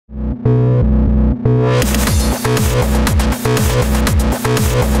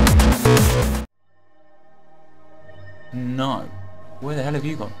Where the hell have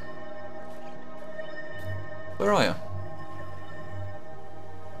you gone? Where are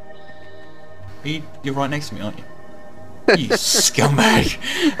you? You're right next to me, aren't you? You scumbag!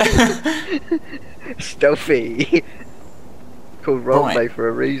 Stealthy. Called roleplay for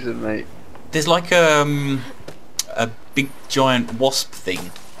a reason, mate. There's like a big giant wasp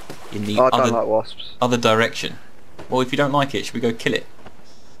thing in the I don't like wasps. other direction. Well, if you don't like it, should we go kill it?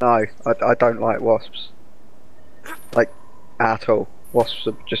 No, I don't like wasps. Like, at all. Wasps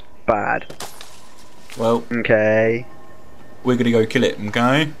are just bad. Well, okay. We're gonna go kill it,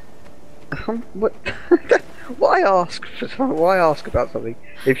 okay? What? Why ask for something? Why ask about something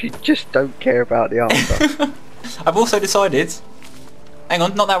if you just don't care about the answer? I've also decided. Hang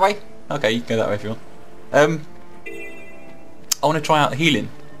on, not that way. Okay, you can go that way if you want. I want to try out healing.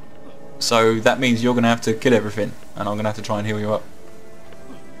 So that means you're gonna have to kill everything, and I'm gonna have to try and heal you up.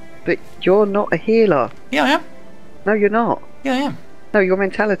 But you're not a healer. Yeah, I am. No, you're not. Yeah, I am. No, your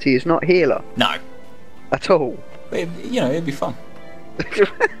mentality is not healer. No. At all. But it'd be fun.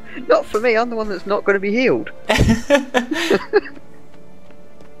 Not for me. I'm the one that's not going to be healed.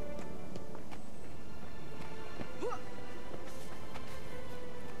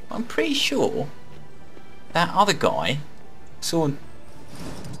 I'm pretty sure that other guy saw.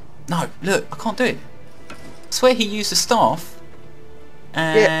 No, look, I can't do it. I swear he used the staff,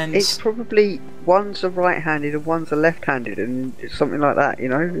 and yeah, it's probably one's a right-handed and one's a left-handed, and it's something like that. You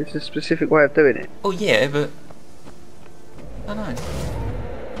know, it's a specific way of doing it. Oh yeah, but I don't know.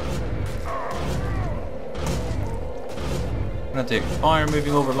 What do I do? Fire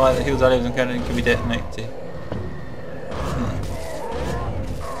removing orbital light that heals allies and cannon can be detonated.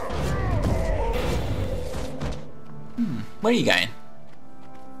 Where are you going?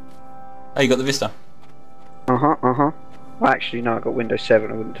 Oh, you got the Vista. Well, actually, no, I got Windows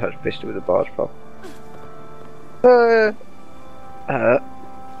 7. I wouldn't touch Vista with a barge pole.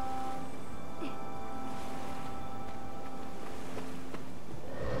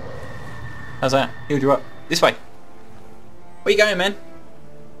 How's that? Healed you up. This way. Where you going, man?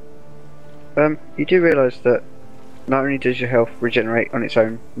 You do realise that not only does your health regenerate on its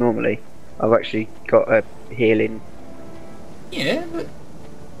own normally, I've actually got a healing. Yeah, but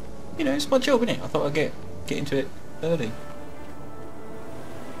it's my job, isn't it? I thought I'd get into it early.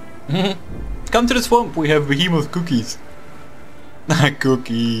 Come to the swamp. We have behemoth cookies.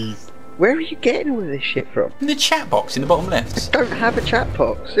 Cookies. Where are you getting all this shit from? In the chat box in the bottom left. I don't have a chat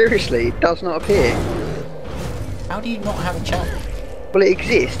box. Seriously, it does not appear. How do you not have a chat? Well, it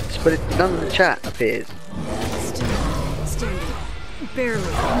exists, but none of the chat appears. Standing.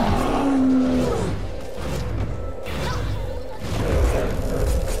 Barely.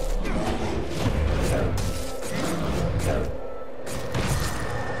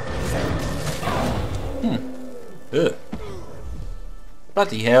 Ugh.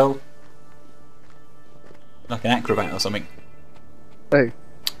 Bloody hell. Like an acrobat or something. Oh.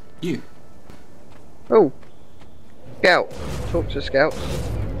 You. Oh. Scout. Talk to scouts.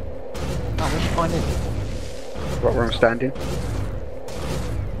 Oh, where'd you find it? Right where I'm standing.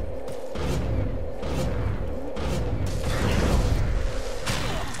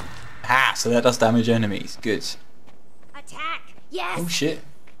 Ah, so that does damage enemies. Good. Attack! Yes! Oh shit.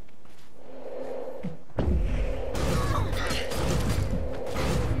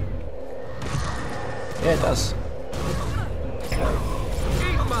 Yeah, it does.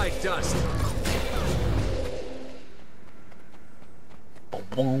 Eat my dust.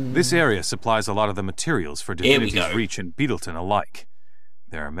 This area supplies a lot of the materials for Divinity's Reach and Beetleton alike.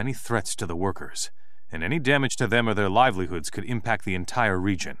 There are many threats to the workers, and any damage to them or their livelihoods could impact the entire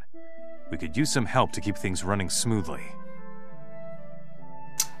region. We could use some help to keep things running smoothly.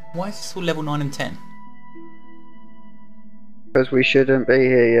 Why is this all level 9 and 10? Because we shouldn't be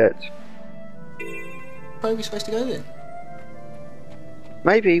here yet. Where are we supposed to go then?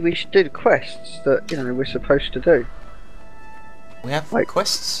 Maybe we should do the quests that, we're supposed to do. We have Like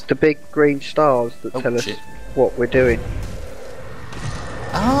quests? the big green stars that tell us what we're doing.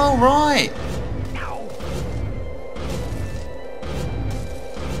 Oh, right!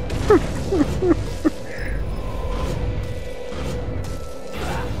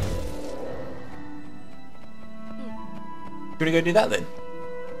 You wanna go do that then?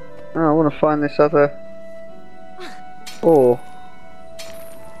 Oh, I want to find this other ore.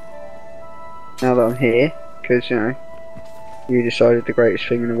 Now that I'm here, because, you decided the greatest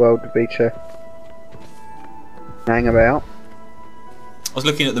thing in the world would be to hang about. I was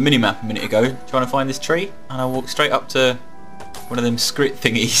looking at the minimap a minute ago, trying to find this tree, and I walked straight up to one of them script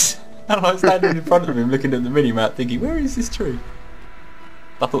thingies. And I was standing in front of him looking at the minimap thinking, where is this tree?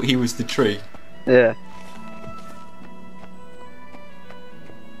 I thought he was the tree. Yeah.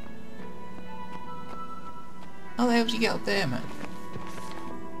 hell did you get up there, man?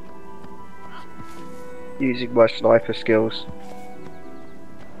 Using my sniper skills.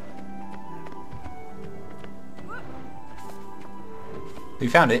 You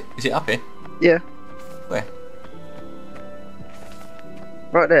found it? Is it up here? Yeah. Where?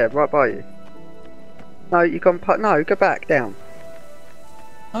 Right there, right by you. No, you gone. No, go back down.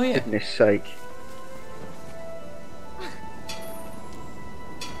 Oh yeah. Goodness sake.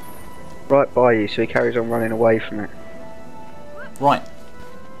 Right by you, so he carries on running away from it. Right.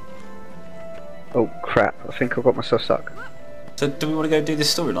 Oh crap! I think I got myself stuck. So do we want to go do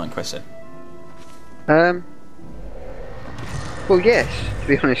this storyline quest then? Well, yes. To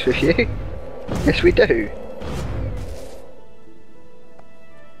be honest with you, yes, we do.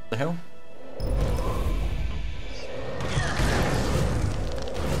 The hell?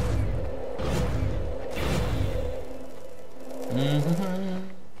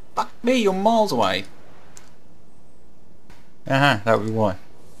 Fuck me, you're miles away. That would be why.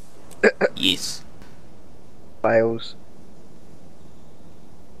 Yes. Fails.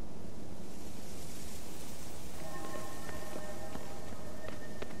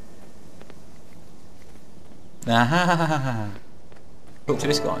 Talk to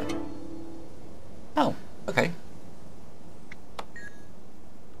this guy. Oh, okay.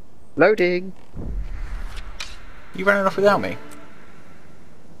 Loading. You running off without me?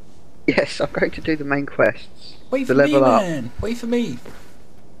 Yes, I'm going to do the main quests. Wait to for me, level up. man. Wait for me.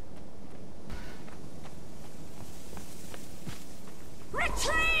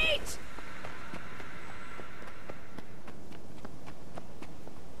 Retreat!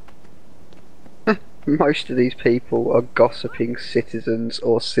 Most of these people are gossiping citizens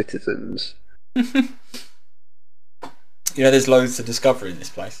or citizens. You know, there's loads to discover in this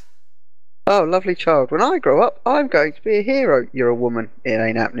place. Oh, lovely child. When I grow up, I'm going to be a hero. You're a woman. It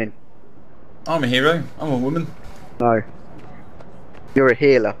ain't happening. I'm a hero. I'm a woman. No. You're a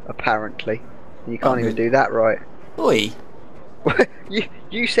healer, apparently. You can't even do that right. Oi.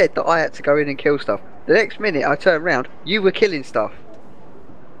 you said that I had to go in and kill stuff. The next minute I turned round, you were killing stuff.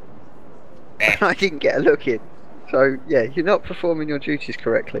 And I didn't get a look in. So, yeah, you're not performing your duties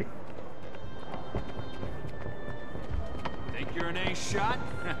correctly. Think you're an ace shot?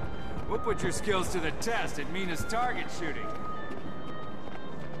 We'll put your skills to the test at Mina's target shooting.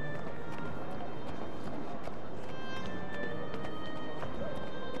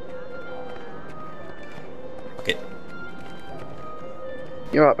 Okay.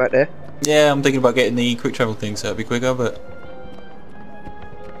 You alright back there? Yeah, I'm thinking about getting the quick travel thing so it'll be quicker, but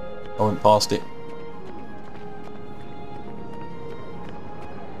I went past it.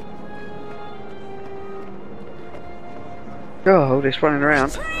 Oh, all this running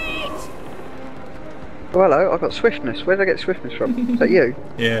around. Oh, hello, I got swiftness. Where did I get swiftness from? Is that you?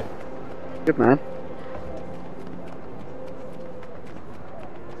 Yeah. Good man.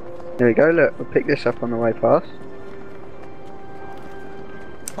 There we go, look, we'll pick this up on the way past.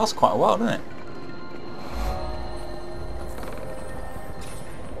 That's quite a while, doesn't it?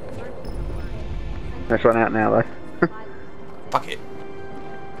 Let's run out now though. Fuck it.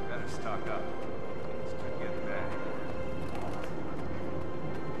 Better stock up. This could get bad.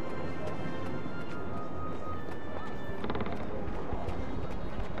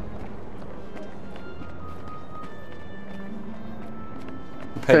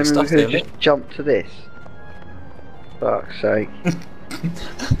 Petty stuff there, just jump to this. Fuck's sake.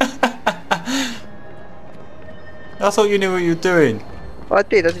 I thought you knew what you were doing. I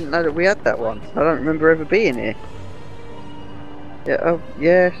did, I didn't know that we had that one. I don't remember ever being here. Yeah, oh,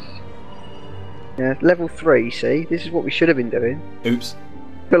 yes. Yeah, level 3, see? This is what we should have been doing. Oops.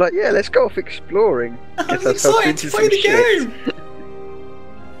 We're like, yeah, let's go off exploring. I'm excited to play the game!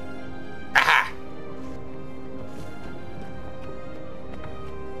 Aha!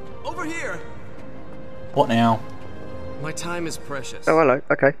 Over here! What now? My time is precious. Oh, hello,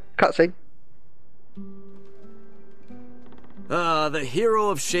 okay. Cutscene. The hero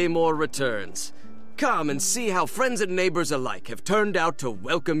of Shaymore returns. Come and see how friends and neighbors alike have turned out to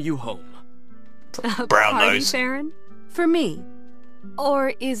welcome you home. A Brown party, nose. Baron? For me?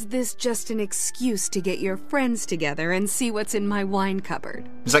 Or is this just an excuse to get your friends together and see what's in my wine cupboard?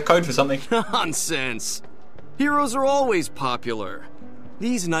 Is that code for something? Nonsense! Heroes are always popular.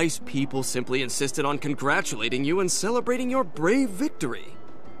 These nice people simply insisted on congratulating you and celebrating your brave victory.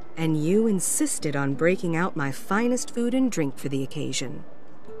 And you insisted on breaking out my finest food and drink for the occasion.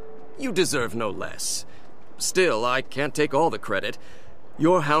 You deserve no less. Still, I can't take all the credit.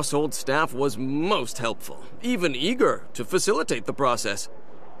 Your household staff was most helpful, even eager to facilitate the process.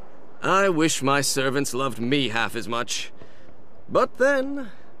 I wish my servants loved me half as much. But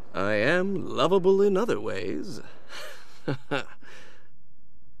then, I am lovable in other ways.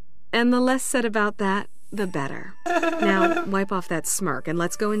 And the less said about that, the better. Now, wipe off that smirk and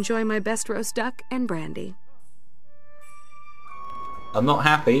let's go enjoy my best roast duck and brandy. I'm not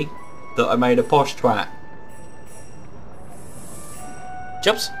happy that I made a posh twat.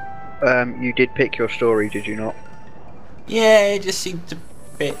 Jobs? You did pick your story, did you not? Yeah, it just seemed to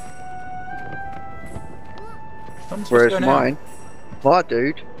fit. Whereas mine, my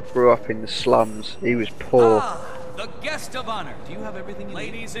dude grew up in the slums. He was poor. The guest of honor. Do you have everything you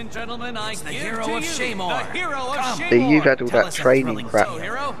need? Ladies and gentlemen, I the give hero to of you Shamor. the hero of Shamor. See, you've had all Tell that us a training thrilling crap. story,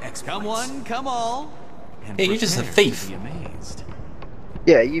 hero. Come one, come all. And Yeah, you're just a prepare thief. to be amazed.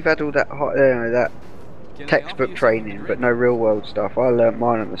 Yeah, you've had all that that textbook training, but no real world stuff. I learnt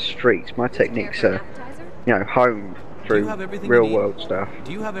mine on the streets. My techniques are, honed through real world stuff.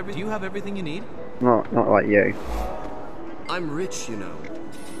 Do you have everything you need? Not like you. I'm rich, you know.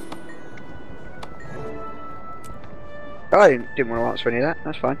 I didn't want to answer any of that.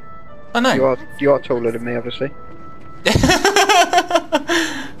 That's fine. I know. You are taller than me, obviously. What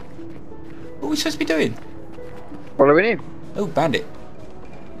are we supposed to be doing? Following him. Oh, bandit.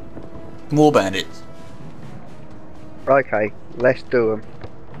 More bandits. Okay, let's do them.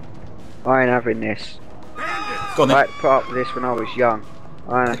 I ain't having this. Go on I then. had to put up with this when I was young.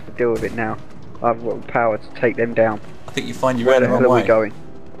 I don't have to deal with it now. I've got the power to take them down. I think you find your Where way the the hell wrong are way. we going?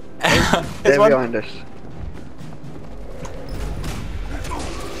 There's They're one. behind us.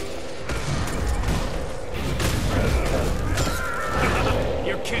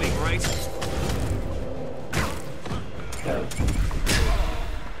 You're kidding, right?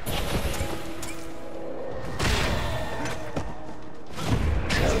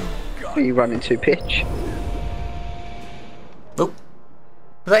 Are you running to pitch? Oh. Was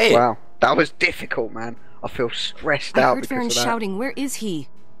that it? Wow, that was difficult, man. I feel stressed I out heard because Farron of that. shouting, where is he?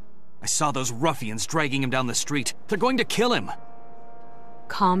 I saw those ruffians dragging him down the street. They're going to kill him.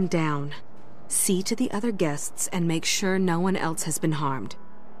 Calm down. See to the other guests and make sure no one else has been harmed.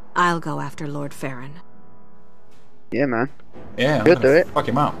 I'll go after Lord Farron. Yeah, man. Yeah, I'm You'll gonna do it. fuck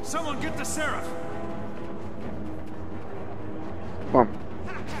him out. Someone get the sheriff. Come on.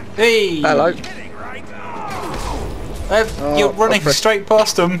 Hey! Hello. You're running pressed- straight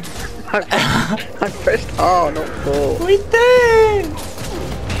past him. I pressed R, not 4. We did!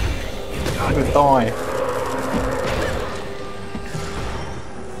 I'm gonna die.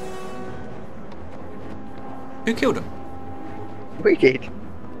 Who killed him? We did.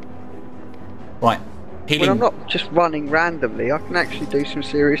 Right. Healing. When I'm not just running randomly, I can actually do some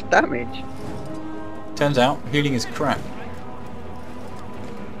serious damage. Turns out, healing is crap.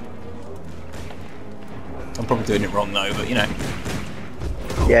 I'm probably doing it wrong though, but you know.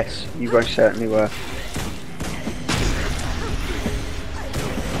 Yes, you most certainly were.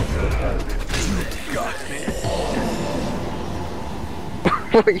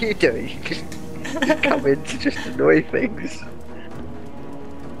 What are you doing? You just come in to just annoy things.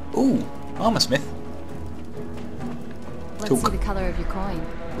 Ooh, armor smith. Let's Talk. see the color of your coin.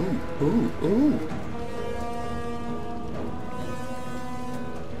 Ooh.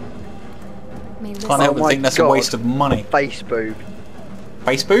 May this Can't help but my think that's God. a waste of money. Face boob.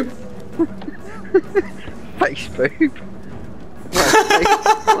 Face boob? Face boob.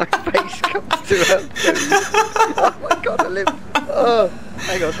 My face comes to her. Oh my God, I live. Oh,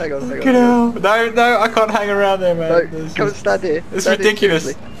 hang on. Get out. No, I can't hang around there, man. No, This come is- and stand here. It's Stand here, ridiculous.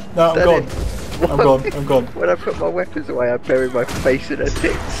 seriously. No, I'm Stand gone. here. I'm gone. When I put my weapons away, I bury my face in her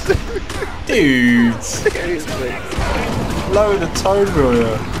tits. Dudes. Seriously. Lower the tone, will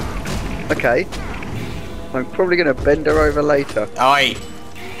you? Okay. I'm probably going to bend her over later. Aye.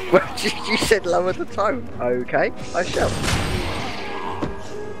 Well, you said lower the tone. Okay, I shall.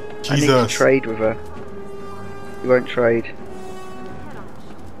 I need to trade with her. You won't trade.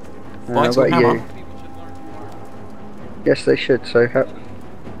 How Vital about hammer. you? Yes, they should, so...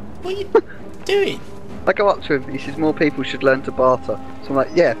 What are you doing? I go up to him, he says more people should learn to barter. So I'm like,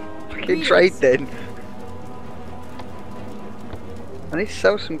 yeah, fucking trade then. I need to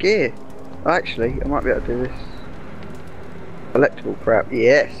sell some gear. Actually, I might be able to do this. Collectible crap.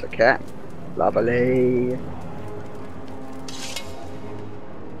 Yes, I can. Lovely.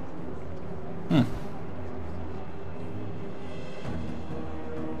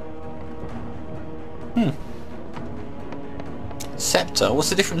 Scepter? What's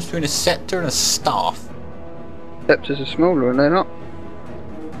the difference between a scepter and a staff? Scepters are smaller, and they're not.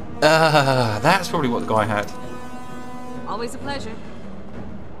 That's probably what the guy had. Always a pleasure.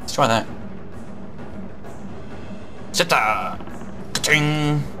 Let's try that. Scepter!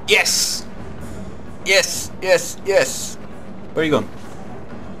 Ka-ching! Yes! Yes! Where are you gone?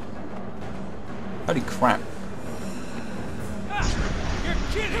 Holy crap.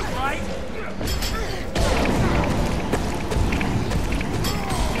 kidding, right?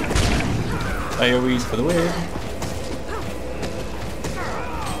 AoEs for the win.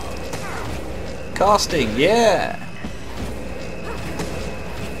 Casting, yeah!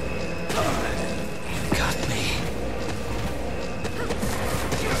 Got me.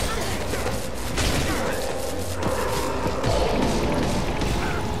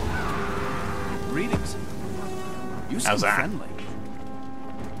 Greetings. You seem How's that? friendly.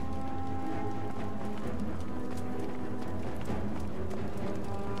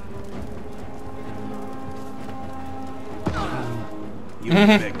 You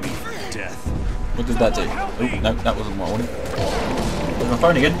beg me for death. What did that do? Oh, no, that wasn't what I wanted. There's my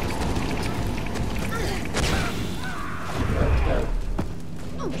phone again.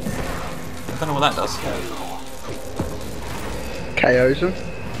 I don't know what that does. KOs them.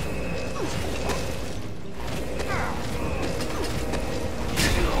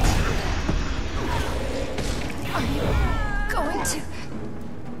 Going to.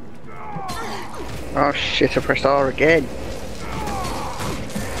 Oh shit, I pressed R again.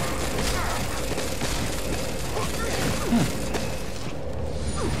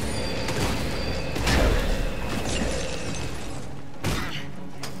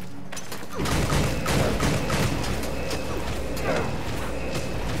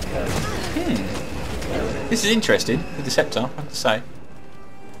 This is interesting, the Deceptor, I have to say.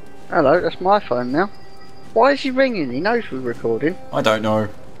 Hello, that's my phone now. Why is he ringing? He knows we're recording. I don't know.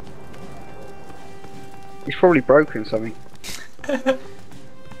 He's probably broken something.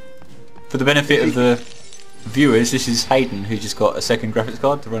 For the benefit of the viewers, this is Hayden, who just got a second graphics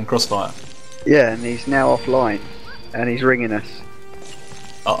card to run Crossfire. Yeah, and he's now offline. And he's ringing us.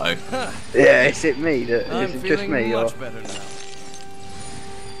 Uh-oh. Yeah, is it me? Is I'm it just feeling me? Or... much better now.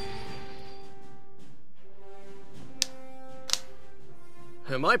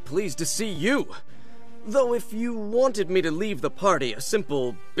 Am I pleased to see you? Though if you wanted me to leave the party, a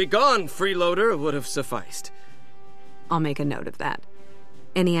simple "begone, freeloader" would have sufficed. I'll make a note of that.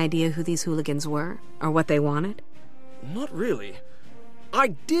 Any idea who these hooligans were, or what they wanted? Not really.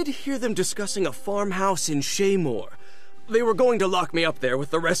 I did hear them discussing a farmhouse in Shaymore. They were going to lock me up there with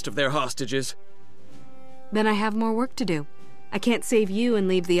the rest of their hostages. Then I have more work to do. I can't save you and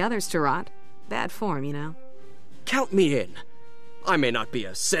leave the others to rot. Bad form, you know. Count me in. I may not be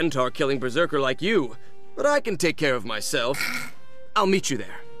a centaur-killing berserker like you, but I can take care of myself. I'll meet you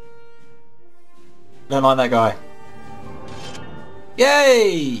there. Don't like that guy.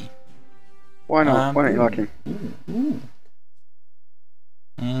 Yay! Why not? Why don't you like him?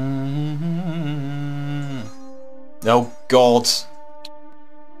 Oh God!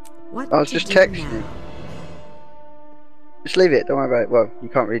 What I was to just do texting now? him. Just leave it, don't worry about it. Well, you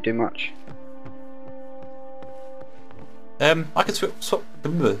can't really do much. I can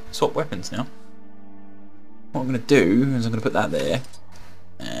swap weapons now. What I'm going to do is I'm going to put that there,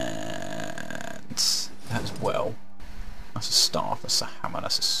 and that as well. That's a staff, that's a hammer,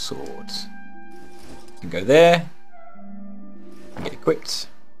 that's a sword. You can go there, and get equipped,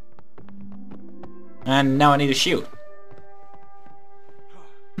 and now I need a shield.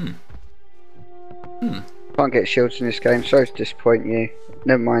 Can't get shields in this game, sorry to disappoint you.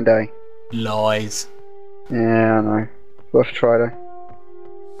 Never mind, eh? Lies. Yeah, I know. Worth a try though.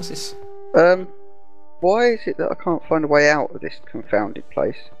 What's this? Why is it that I can't find a way out of this confounded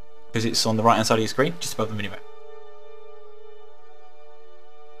place? Because it's on the right hand side of your screen, just above the minimap.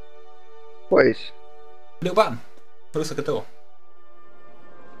 What is? Little button. It looks like a door.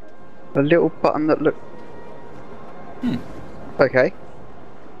 A little button that look... Okay.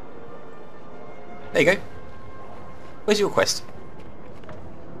 There you go. Where's your quest?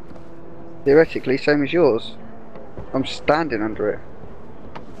 Theoretically, same as yours. I'm standing under it.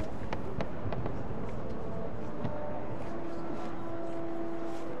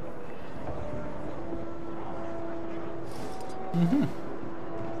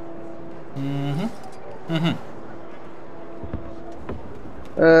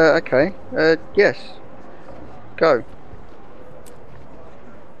 Okay. Yes. Go.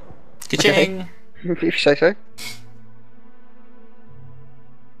 Ka-ching! If you say so.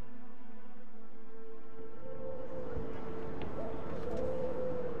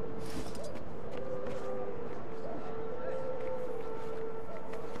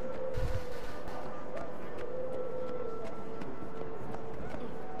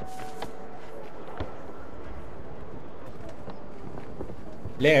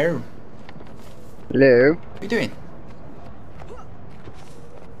 Hello. Hello. What are you doing?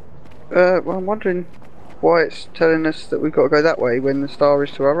 Well, I'm wondering why it's telling us that we've got to go that way when the star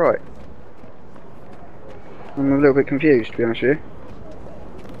is to our right. I'm a little bit confused, to be honest with you.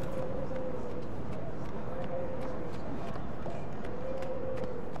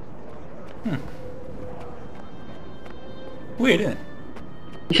 Weird, isn't it?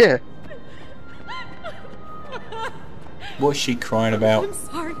 Yeah. What's she crying about? I'm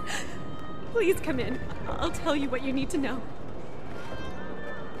sorry. Please come in. I'll tell you what you need to know.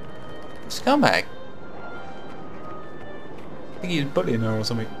 Scumbag. I think he's bullying her or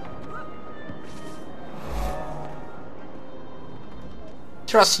something.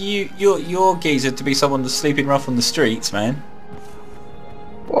 Trust your geezer to be someone that's sleeping rough on the streets, man.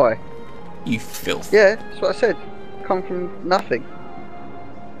 Why? You filth. Yeah, that's what I said. Come from nothing.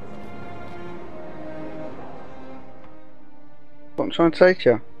 What I'm trying to say to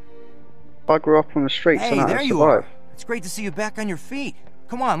you. I grew up on the streets and I there you survived. are. It's great to see you back on your feet.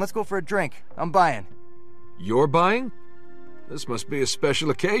 Come on, let's go for a drink. I'm buying. You're buying? This must be a special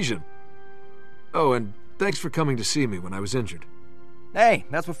occasion. Oh, and thanks for coming to see me when I was injured. Hey,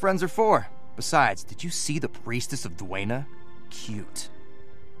 that's what friends are for. Besides, did you see the priestess of Duena? Cute.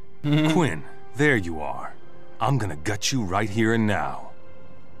 Quinn, there you are. I'm gonna gut you right here and now.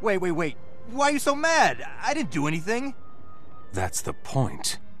 Wait. Why are you so mad? I didn't do anything. That's the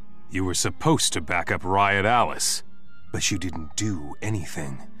point. You were supposed to back up Riot Alice, but you didn't do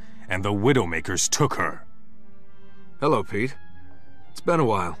anything, and the Widowmakers took her. Hello, Pete. It's been a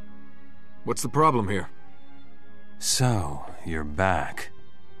while. What's the problem here? So, you're back.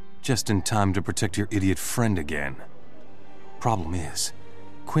 Just in time to protect your idiot friend again. Problem is,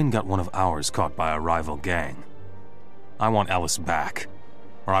 Quinn got one of ours caught by a rival gang. I want Alice back,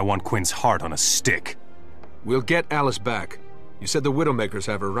 or I want Quinn's heart on a stick. We'll get Alice back. You said the Widowmakers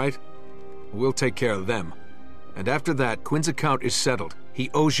have her, right? We'll take care of them. And after that, Quinn's account is settled.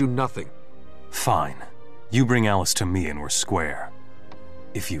 He owes you nothing. Fine. You bring Alice to me and we're square.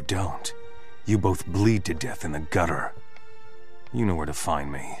 If you don't, you both bleed to death in the gutter. You know where to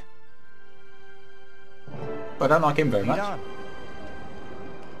find me. I don't like him very much.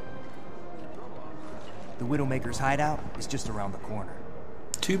 The Widowmaker's hideout is just around the corner.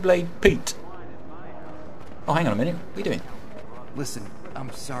 Two-Blade Pete. Oh, hang on a minute. What are you doing? Listen,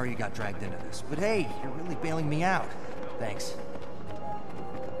 I'm sorry you got dragged into this, but hey, you're really bailing me out. Thanks.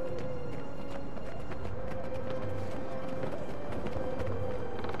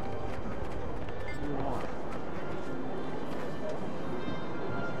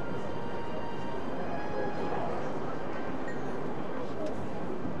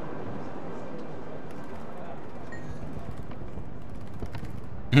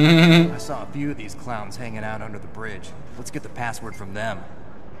 I saw a few of these clowns hanging out under the bridge. Let's get the password from them.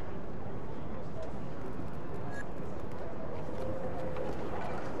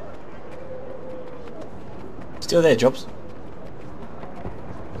 Still there, Jobs?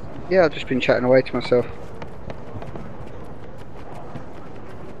 Yeah, I've just been chatting away to myself.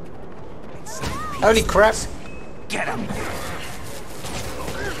 Holy crap! Get him!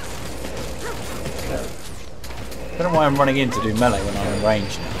 I don't know why I'm running in to do melee when I'm in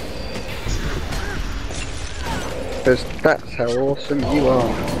range now. Because that's how awesome you are.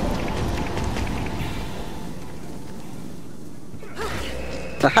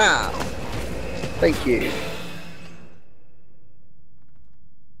 Haha! Thank you.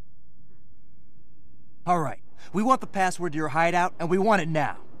 Alright, we want the password to your hideout, and we want it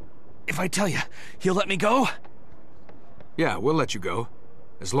now. If I tell you, you'll let me go? Yeah, we'll let you go.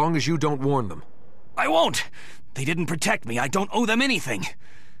 As long as you don't warn them. I won't! They didn't protect me. I don't owe them anything.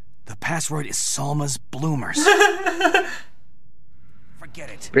 The password is Salma's Bloomers. Forget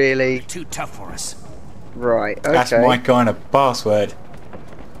it. Really? They're too tough for us. Right, okay. That's my kind of password.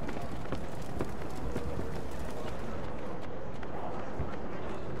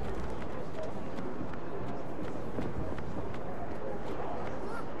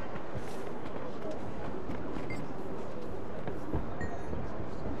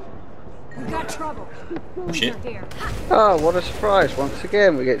 Shit. Oh, what a surprise. Once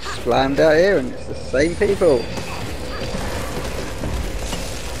again, we get slammed out here and it's the same people.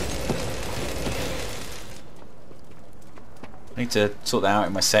 I need to sort that out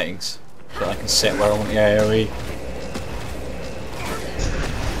in my settings so that I can set where I want the AoE.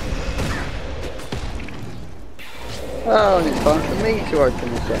 Oh, and it's time for me to open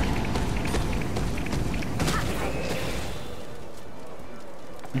this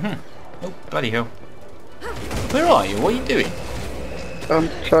up. Oh, bloody hell. Where are you? What are you doing? I'm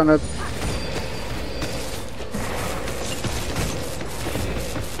trying to...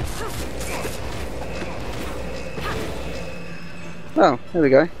 Oh, there we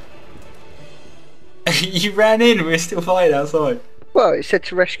go. You ran in, we're still fighting outside. Well, it said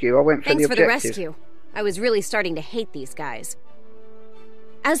to rescue, I went for the objective. Thanks for the rescue. I was really starting to hate these guys.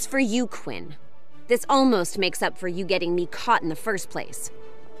 As for you, Quinn, this almost makes up for you getting me caught in the first place.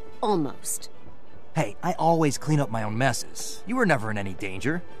 Almost. Hey, I always clean up my own messes. You were never in any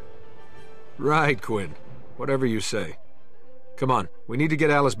danger. Right, Quinn. Whatever you say. Come on, we need to get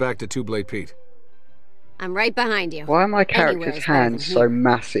Alice back to Two Blade Pete. I'm right behind you. Why are my character's hands so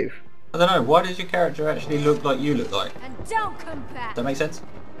massive? I don't know, why does your character actually look like you look like? And don't come back. Does that make sense?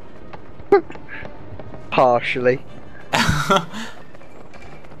 Partially.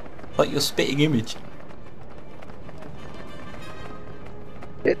 Like your spitting image.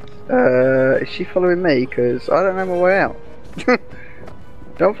 Is she following me? Because I don't know my way out.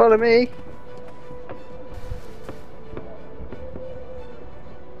 Don't follow me.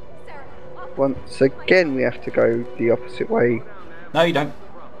 Once again, we have to go the opposite way. No, you don't.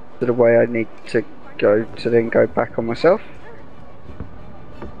 To the way I need to go to then go back on myself.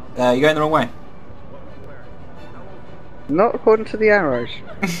 You're going the wrong way. Not according to the arrows.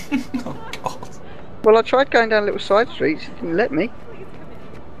 Oh God. Well, I tried going down little side streets. It didn't let me.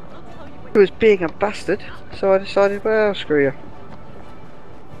 It was being a bastard, so I decided, well, screw you.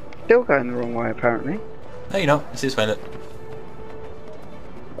 Still going the wrong way, apparently. No, you're not. It's this way, look.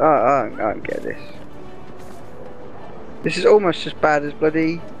 I don't get this. This is almost as bad as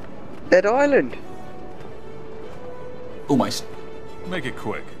bloody Dead Island. Almost. Make it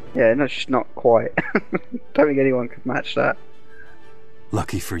quick. Yeah, no, just not quite. Don't think anyone could match that.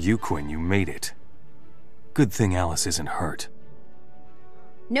 Lucky for you, Quinn, you made it. Good thing Alice isn't hurt.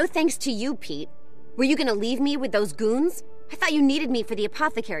 No thanks to you, Pete. Were you gonna leave me with those goons? I thought you needed me for the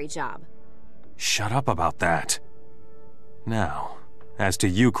apothecary job. Shut up about that. Now, as to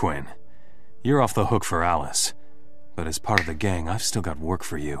you, Quinn, you're off the hook for Alice. But as part of the gang, I've still got work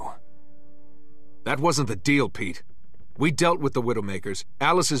for you. That wasn't the deal, Pete. We dealt with the Widowmakers,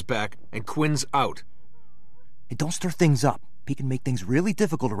 Alice is back, and Quinn's out. Hey, don't stir things up. Pete can make things really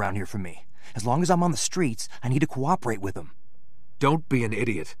difficult around here for me. As long as I'm on the streets, I need to cooperate with him. Don't be an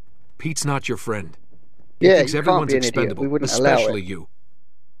idiot. Pete's not your friend. Yeah, he thinks you everyone's can't be an expendable, idiot. We wouldn't allow especially it. you.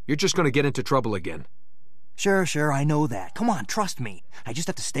 You're just going to get into trouble again. Sure, I know that. Come on, trust me. I just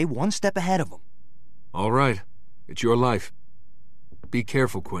have to stay one step ahead of him. All right. It's your life. Be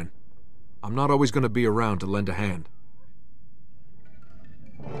careful, Quinn. I'm not always going to be around to lend a hand.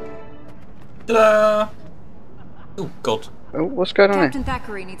 Ta-da! Oh, God. Oh, what's going on Captain there?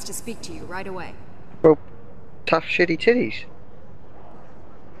 Thackeray needs to speak to you right away. Well, tough shitty titties.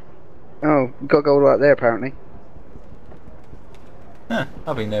 Oh, you gotta go right there apparently. Huh,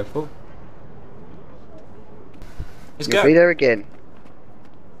 I've been there before. Let's You'll go. be there again.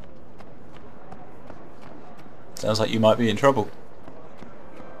 Sounds like you might be in trouble.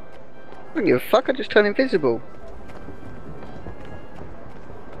 I don't give a fuck, I just turned invisible.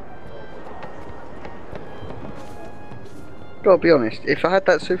 Gotta be honest, if I had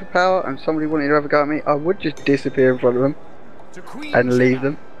that superpower and somebody wanted to have a go at me, I would just disappear in front of them and leave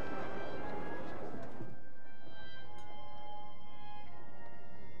them.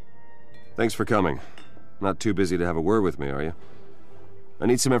 Thanks for coming. Not too busy to have a word with me, are you? I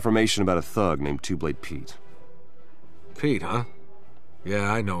need some information about a thug named Two Blade Pete. Pete, huh?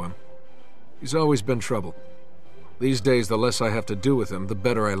 Yeah, I know him. He's always been trouble. These days, the less I have to do with him, the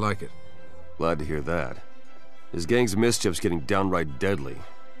better I like it. Glad to hear that. His gang's mischief's getting downright deadly.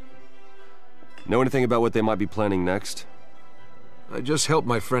 Know anything about what they might be planning next? I just helped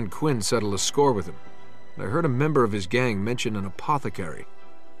my friend Quinn settle a score with him. I heard a member of his gang mention an apothecary.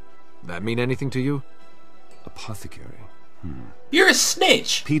 That mean anything to you? Apothecary? You're a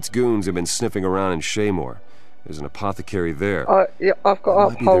snitch! Pete's goons have been sniffing around in Shaymore. There's an apothecary there. Yeah, I've got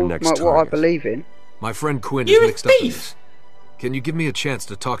to uphold what I believe in. My friend Quinn is mixed up in this. Can you give me a chance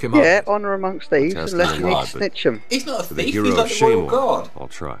to talk him up? Yeah, honour amongst thieves, unless you need to snitch him. He's not a For the thief, hero he's of like the royal Shaymore, guard. I'll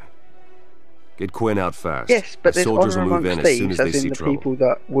try. Get Quinn out fast. Yes, but The there's soldiers honour will move amongst in as soon thieves, as they as in see the trouble. people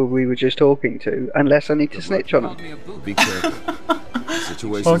that we were just talking to, unless I need to snitch on them. Be careful.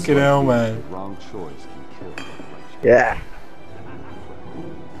 Situations Fucking hell, man. Wrong choice can kill. Yeah.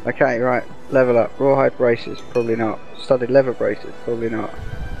 Okay, right. Level up. Rawhide braces, probably not. Studded leather braces, probably not.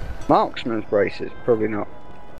 Marksman's braces, probably not.